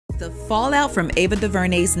The fallout from Ava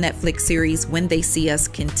DuVernay's Netflix series When They See Us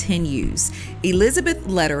continues. Elizabeth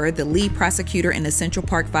Lederer, the lead prosecutor in the Central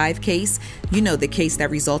Park 5 case, you know, the case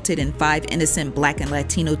that resulted in 5 innocent Black and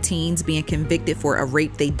Latino teens being convicted for a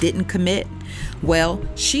rape they didn't commit. Well,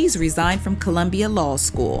 she's resigned from Columbia Law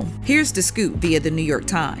School. Here's the scoop via the New York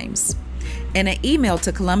Times. In an email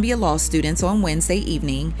to Columbia Law students on Wednesday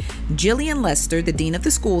evening, Jillian Lester, the dean of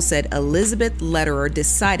the school, said Elizabeth Lederer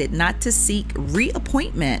decided not to seek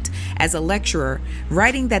reappointment as a lecturer,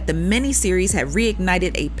 writing that the miniseries had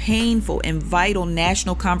reignited a painful and vital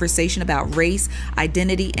national conversation about race,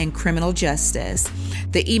 identity, and criminal justice.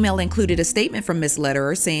 The email included a statement from Ms.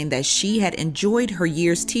 Lederer saying that she had enjoyed her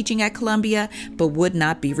years teaching at Columbia but would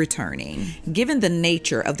not be returning. Given the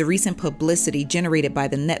nature of the recent publicity generated by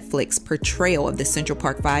the Netflix portrayal of the Central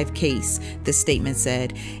Park 5 case, the statement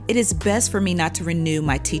said, "It is best for me not to renew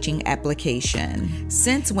my teaching application."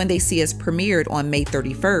 Since When They See Us premiered on May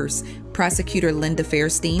 31st, Prosecutor Linda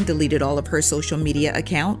Fairstein deleted all of her social media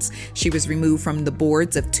accounts. She was removed from the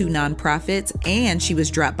boards of 2 nonprofits, and she was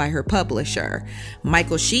dropped by her publisher.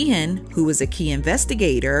 Michael Sheehan, who was a key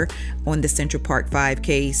investigator on the Central Park 5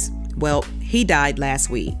 case, well, he died last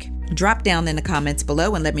week. Drop down in the comments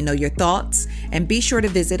below and let me know your thoughts. And be sure to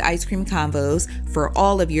visit Ice Cream Convos for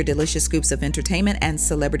all of your delicious scoops of entertainment and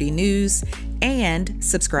celebrity news. And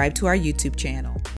subscribe to our YouTube channel.